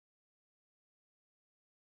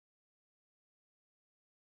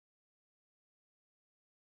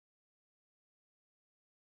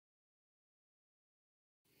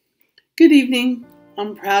Good evening.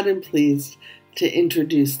 I'm proud and pleased to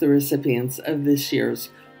introduce the recipients of this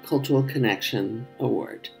year's Cultural Connection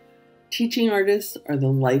Award. Teaching artists are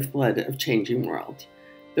the lifeblood of Changing World.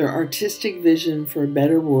 Their artistic vision for a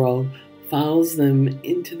better world follows them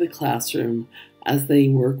into the classroom as they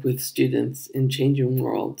work with students in Changing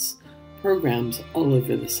World's programs all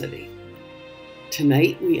over the city.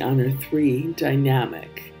 Tonight, we honor 3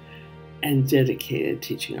 dynamic and dedicated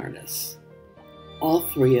teaching artists. All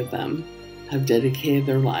 3 of them have dedicated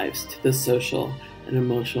their lives to the social and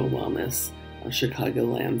emotional wellness of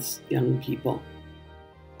Chicagoland's young people.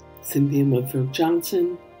 Cynthium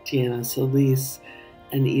Woodfolk-Johnson, Solis,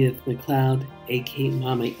 and Edith McCloud, aka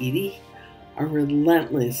Mama Edie, are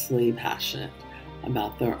relentlessly passionate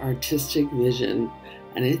about their artistic vision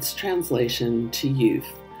and its translation to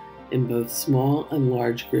youth in both small and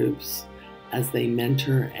large groups as they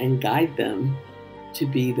mentor and guide them to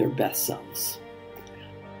be their best selves.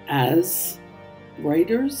 As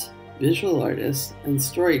writers, visual artists, and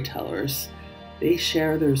storytellers, they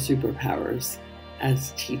share their superpowers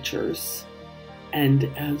as teachers and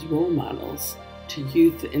as role models to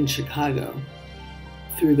youth in Chicago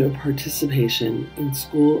through their participation in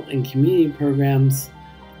school and community programs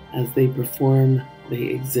as they perform, they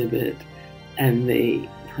exhibit, and they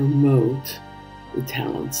promote the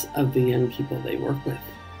talents of the young people they work with.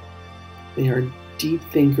 They are deep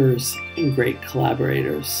thinkers and great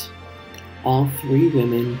collaborators. All 3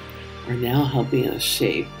 women are now helping us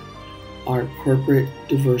shape our corporate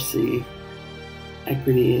diversity,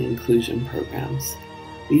 equity, and inclusion programs.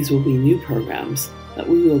 These will be new programs that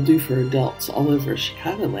we will do for adults all over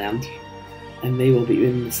Chicagoland, and they will be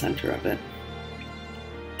in the center of it.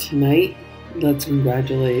 Tonight, let's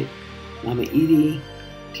congratulate Mama Edie,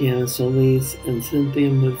 Solis, and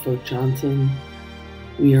Cynthium Woodfolk-Johnson.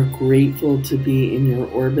 We are grateful to be in your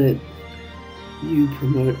orbit. You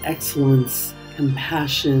promote excellence,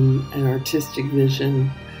 compassion, and artistic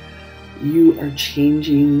vision. You are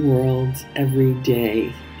changing worlds every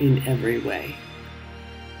day in every way.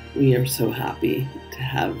 We are so happy to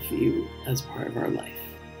have you as part of our life.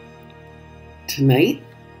 Tonight,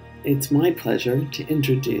 it's my pleasure to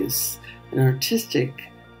introduce an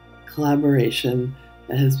artistic collaboration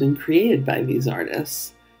that has been created by these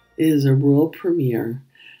artists. It is a world premiere,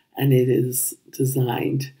 and it is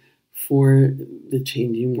designed for the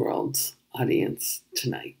Changing World's audience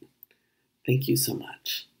tonight. Thank you so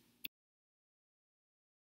much.